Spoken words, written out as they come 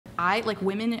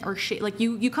women are like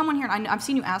you come on here and I've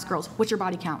seen you ask girls, what's your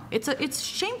body count? It's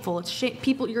shameful. It's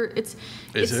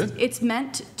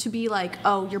meant to be like,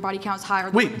 oh, your body count's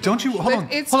higher. Wait, don't you hold on?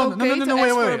 It's hold on. okay No,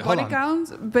 wait. Body Hold on.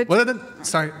 count, but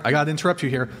sorry, I got to interrupt you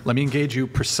here. Let me engage you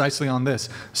precisely on this.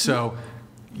 So,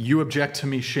 you object to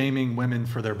me shaming women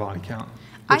for their body count,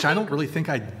 which I don't really think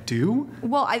I do.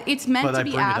 Well, it's meant to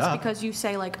be asked because you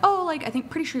say like, oh, like I think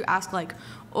pretty sure you ask like,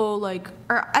 oh, like,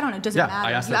 or I don't know, does it matter?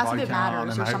 I asked you ask if it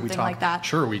matters or something like that.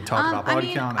 Sure, we talk about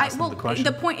body count. Ask them the question.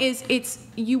 The point is,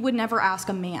 you would never ask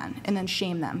a man and then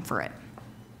shame them for it.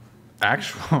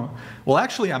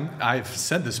 Actually, I've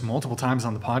said this multiple times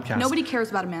on the podcast. Nobody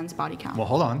cares about a man's body count. Well,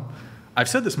 hold on. I've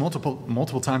said this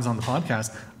multiple times on the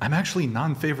podcast. I'm actually not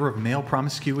in favor of male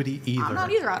promiscuity either. I'm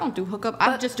not either. I don't do hookup.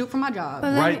 I just do it for my job.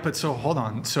 Right, but so hold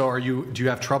on. So do you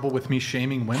have trouble with me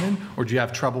shaming women, or do you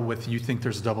have trouble with you think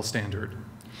there's a double standard?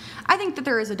 I think that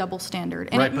there is a double standard,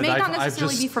 and it may not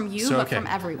necessarily be from you, but from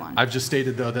everyone. I've just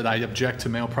stated, though, that I object to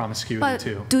male promiscuity,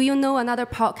 too. Do you know another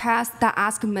podcast that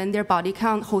asks men their body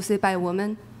count hosted by a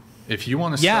woman? If you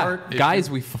want to start... Guys,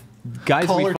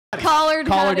 Call her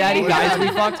daddy. Guys, we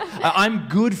fucked. I'm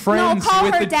good friends call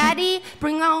with her daddy.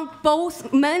 Bring on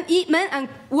both men and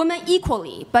women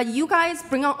equally. But you guys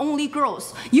bring on only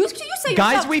girls. You say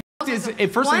guys,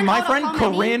 yourself, firstly, my friend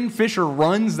Corinne Fisher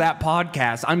runs that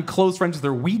podcast. I'm close friends with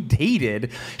her. We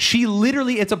dated. She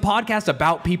literally, it's a podcast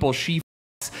about people she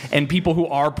fucks and people who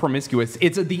are promiscuous.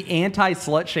 It's the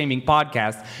anti-slut shaming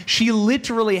podcast. She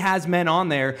literally has men on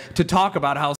there to talk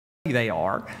about how they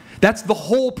are. That's the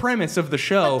whole premise of the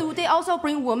show. But do they also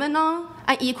bring women on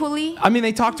equally? I mean,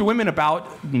 they talk to women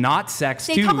about not sex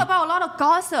too. They talk about a lot of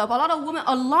gossip. A lot of women,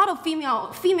 a lot of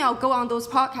female go on those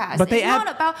podcasts. But it's not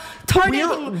about targeting.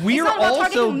 It's not about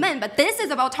targeting men, but this is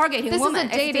about targeting women. This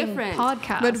is a dating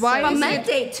podcast. But why? But men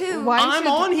date too. I'm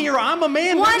on here. I'm a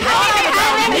man.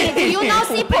 Do you not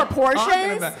see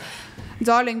proportions?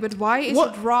 Darling, but why is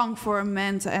it wrong for a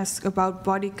man to ask about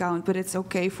body count, but it's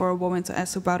okay for a woman to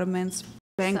ask about a man's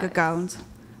bank account?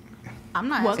 I'm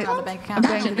not asking about a bank account. A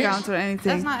bank account or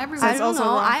anything. That's not everyone. I don't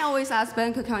know. I always ask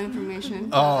bank account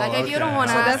information. If you don't want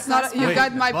to ask, that's not. You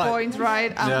got my point,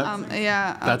 right?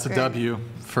 Yeah. That's a W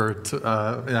for.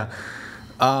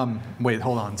 Wait,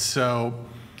 hold on. So.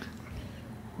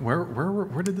 Where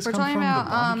did this come from? We're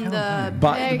talking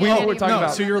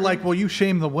about. So you're like, well, you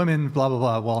shame the women, blah blah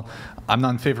blah. Well, I'm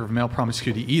not in favor of male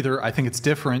promiscuity either. I think it's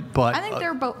different, but I think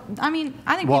they're both. I think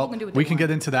people can do what they we can get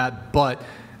into that. But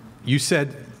you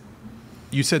said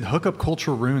hookup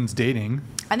culture ruins dating.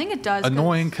 I think it does.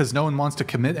 Annoying because no one wants to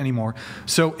commit anymore.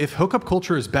 So if hookup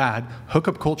culture is bad,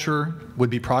 hookup culture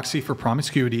would be proxy for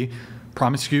promiscuity.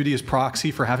 Promiscuity is proxy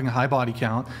for having a high body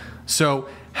count. So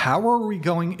how are we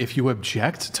going, if you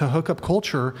object to hookup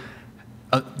culture,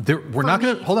 we're not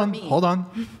going to, hold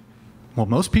on. Well,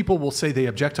 most people will say they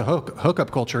object to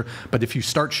hookup culture, but if you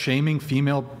start shaming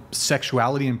female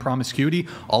sexuality and promiscuity,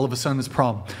 all of a sudden it's a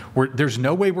problem. There's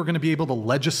no way we're going to be able to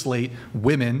legislate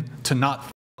women to not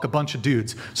fuck a bunch of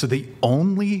dudes. So the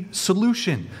only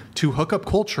solution to hookup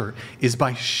culture is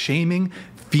by shaming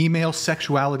female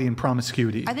sexuality and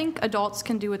promiscuity. I think adults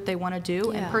can do what they want to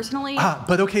do, and personally...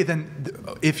 but okay, then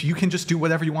if you can just do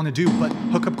whatever you want to do, but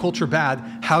hookup culture bad,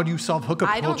 how do you solve hookup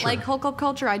culture? I don't like hookup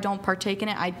culture. I don't partake in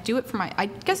it. I do it for I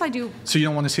guess I do... So you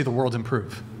don't want to see the world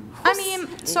improve? I mean,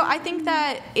 so I think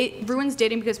that it ruins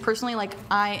dating because personally, like,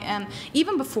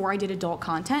 even before I did adult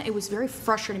content, it was very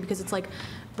frustrating because it's like,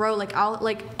 bro, like,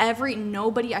 I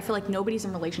feel like nobody's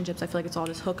in relationships. I feel like it's all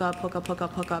just hook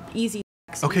up, easy.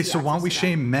 Okay, so why don't we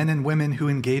shame men and women who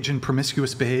engage in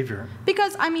promiscuous behavior?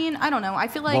 Because, I mean, I don't know. I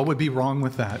feel like... What would be wrong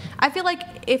with that? I feel like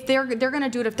if they're going to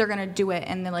do it, if they're going to do it,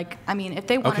 and they're like, I mean, if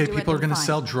they want to do it, people are going to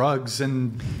sell drugs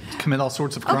and commit all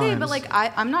sorts of crimes. Okay, but like,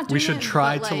 I'm not doing it. We should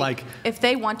try to, like, if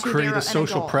they want to, create a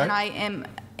social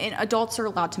and adults are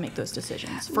allowed to make those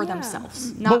decisions for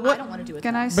themselves. I don't want to do it.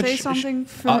 Can I say something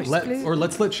first, please?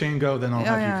 Let's let Shane go, then I'll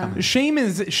have you come. Shame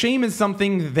is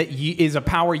something that is a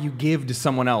power you give to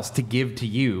someone else to give to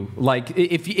you. Like,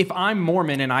 if I'm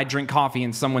Mormon and I drink coffee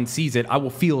and someone sees it, I will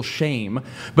feel shame.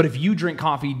 But if you drink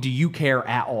coffee, do you care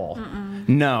at all?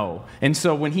 No. And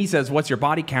so when he says, what's your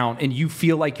body count, and you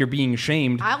feel like you're being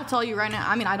shamed... I'll tell you right now.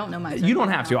 I mean, I don't know my... You don't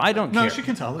have to. I don't care. No, she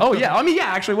can tell. Oh, yeah. I mean, yeah,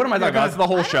 actually, what am I talking about? It's the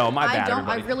whole show. My bad,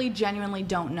 everybody. I really genuinely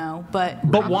don't know, but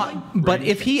why? But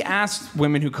if he asks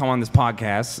women who come on this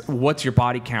podcast, "What's your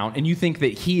body count?" and you think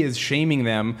that he is shaming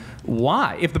them,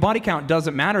 why? If the body count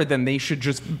doesn't matter, then they should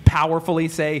just powerfully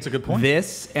say That's a good point.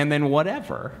 This and then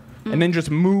whatever. and then just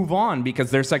move on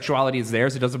because their sexuality is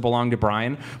theirs. It doesn't belong to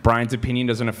Brian. Brian's opinion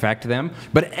doesn't affect them.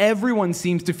 But everyone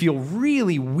seems to feel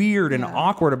really weird and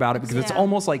awkward about it because it's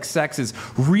almost like sex is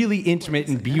really intimate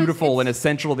and beautiful and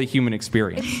essential to the human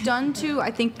experience. It's done to,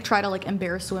 I think, try to like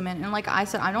embarrass women. And like I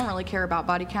said, I don't really care about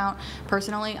body count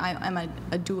personally. I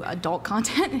do adult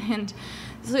content, and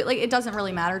so, like it doesn't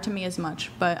really matter to me as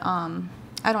much. But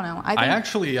I don't know. I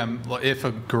actually if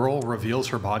a girl reveals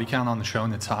her body count on the show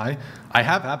and it's high, I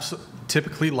have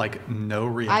typically like no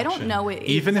reaction. I don't know it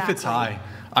even if exactly. it's high.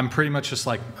 I'm pretty much just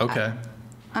like okay.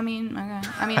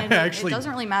 It doesn't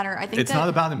really matter. I think it's not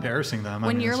about embarrassing them.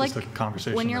 When you're it's like just a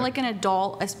conversation when you're like an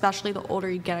adult, especially the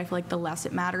older you get, I feel like the less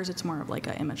it matters. It's more of like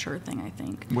an immature thing, I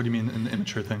think. What do you mean an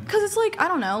immature thing? Because it's like I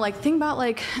don't know. Like think about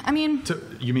like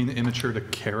you mean immature to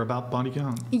care about body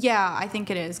count? Yeah, I think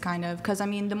it is kind of because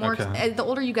the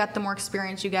older you get, the more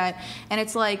experience you get, and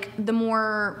it's like the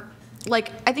more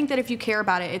like I think that if you care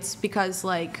about it, it's because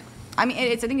like. I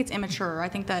think it's immature. I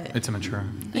think that it's immature.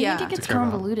 Yeah, I think it gets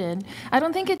convoluted. I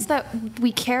don't think it's that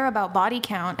we care about body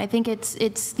count. I think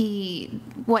it's the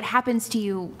what happens to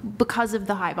you because of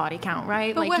the high body count,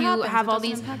 right? But like you happens? have all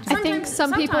these. I think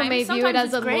some people may view it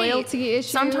as a loyalty issue.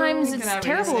 Sometimes it's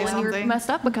terrible and you're messed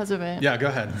up because of it. Yeah, go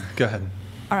ahead.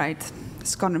 All right.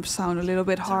 It's going to sound a little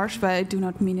bit harsh, but I do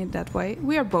not mean it that way.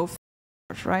 We are both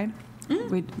right?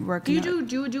 We work. Do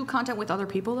you do content with other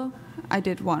people though? I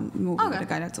did one movie with a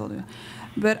guy that told you,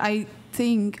 but I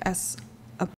think as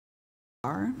a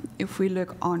if we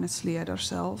look honestly at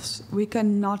ourselves, we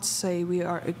cannot say we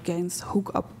are against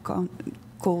hookup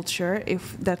culture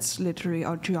if that's literally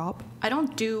our job. I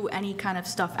don't do any kind of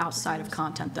stuff outside of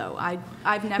content though.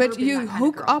 I've never. But been you that kind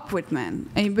hook of girl. up with men,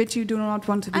 but you do not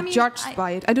want to be judged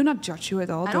by it. I do not judge you at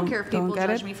all. I don't care if people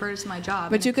judge me for it's my job.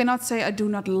 But you cannot say I do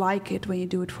not like it when you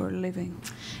do it for a living.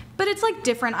 But it's like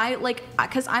different. I like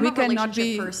because I'm a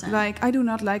relationship person. Like I do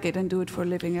not like it and do it for a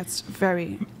living. It's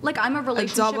very like I'm a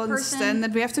relationship double person.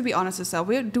 standard. We have to be honest with ourselves.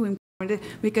 We're doing.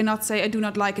 We cannot say I do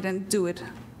not like it and do it.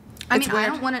 I mean, I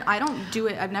don't want to. I don't do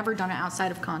it. I've never done it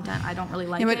outside of content. I don't really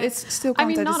like it. Yeah, but it's still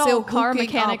content. not it's still all car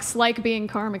mechanics like being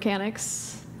car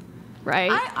mechanics.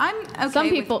 Right. I'm okay Some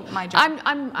people. with my job.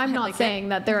 I'm not saying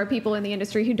that there are people in the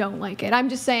industry who don't like it. I'm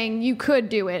just saying you could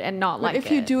do it and not like it. If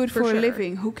you do it for sure. a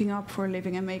living, hooking up for a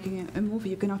living and making a movie,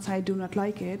 you cannot say I do not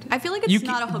like it. I feel like it's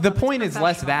not a hookup. The point is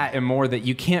less that and more that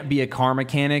you can't be a car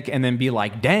mechanic and then be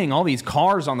like, dang, all these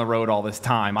cars on the road all this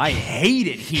time. I hate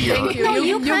it here. Thank you. No,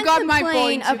 you you can't got my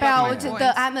complain point. about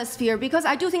the atmosphere because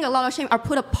I do think a lot of shame are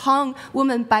put upon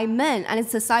women by men and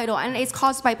it's societal and it's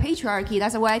caused by patriarchy.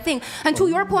 That's what I think. And to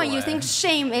your point, you think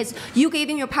shame is you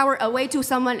giving your power away to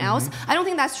someone else. I don't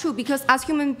think that's true because as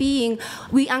human beings,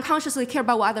 we unconsciously care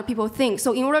about what other people think.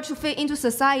 So in order to fit into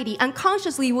society,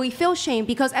 unconsciously we feel shame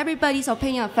because everybody's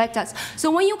opinion affects us.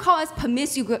 So when you call us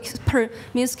promiscuous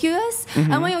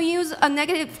and when you use a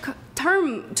negative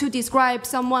term to describe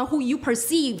someone who you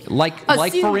perceive like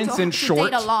for instance to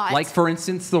short, date a lot. like for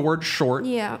instance the word short.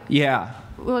 Yeah.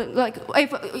 Like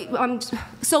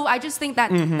so I just think that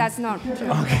that's not true.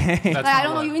 Okay. Like, I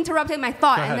don't know. You interrupted my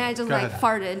thought, and then I just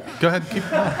farted. Go ahead. Keep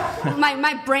going.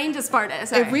 My brain just farted.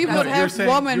 Sorry. If we would have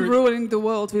women ruling the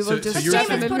world, we would just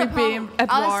definitely be at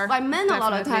war. Us by men a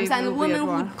lot of times, and women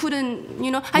who couldn't.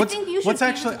 I think you should.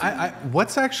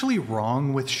 What's actually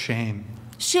wrong with shame?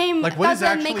 Shame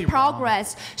doesn't make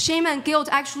progress. Wrong? Shame and guilt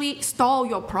actually stall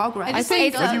your progress. I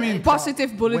think what do you mean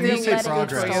positive bullying when you say is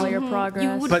progress? Stall your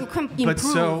progress. But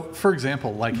so, for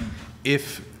example, like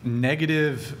if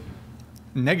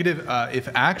if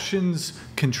actions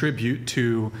contribute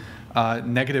to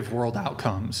negative world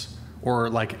outcomes or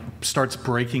like starts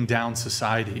breaking down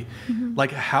society,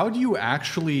 like how do you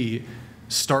actually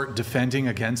start defending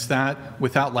against that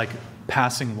without like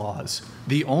passing laws?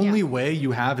 The only way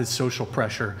you have is social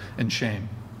pressure and shame.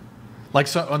 Like,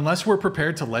 so unless we're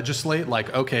prepared to legislate,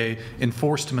 like, okay,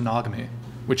 enforced monogamy,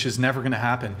 which is never going to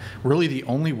happen, really the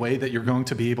only way that you're going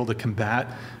to be able to combat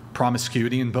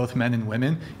promiscuity in both men and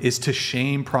women is to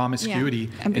shame promiscuity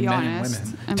in men and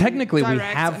women. Technically, we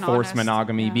have forced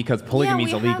monogamy because polygamy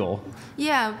is illegal.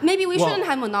 Maybe we shouldn't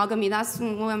have monogamy. That's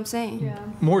what I'm saying. Yeah.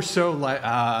 More so like...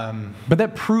 but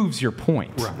that proves your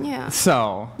point. Right. Yeah.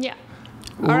 So... Yeah.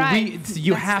 All right.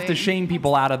 You have to shame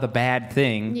people out of the bad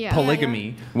thing,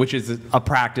 polygamy, which is a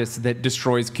practice that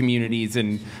destroys communities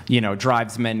and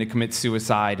drives men to commit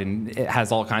suicide, and it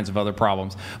has all kinds of other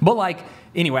problems. But like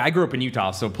Anyway, I grew up in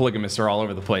Utah, so polygamists are all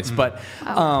over the place. But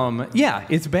yeah,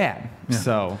 it's bad. Yeah.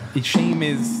 So shame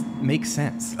makes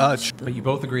sense. But you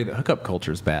both agree that hookup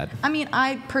culture is bad. I mean,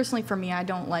 personally, for me, I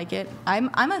don't like it. I'm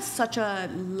such a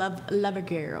lover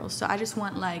girl, so I just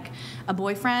want like a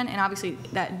boyfriend, and obviously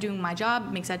that doing my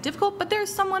job makes that difficult. But there's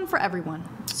someone for everyone,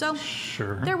 so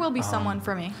Sure. there will be someone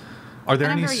for me. Are there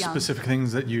And I'm any very young. specific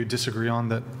things that you disagree on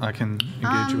that I can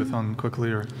engage you with on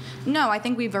quickly? Or No, I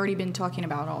think we've already been talking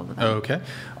about all of them. okay.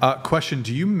 Question: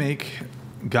 do you make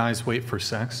guys wait for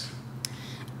sex?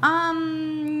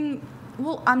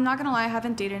 Well, I'm not gonna lie, I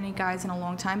haven't dated any guys in a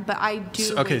long time, but I do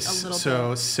wait a little so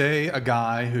bit. say a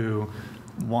guy who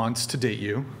wants to date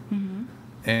you,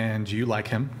 and you like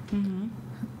him.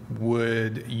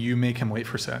 Would you make him wait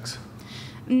for sex?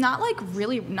 Not like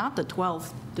really, not the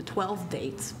 12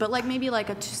 dates, but like maybe like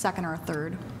a second or a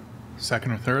third.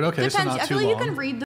 Second or third? Okay, so Depends. not I too feel like long. you can read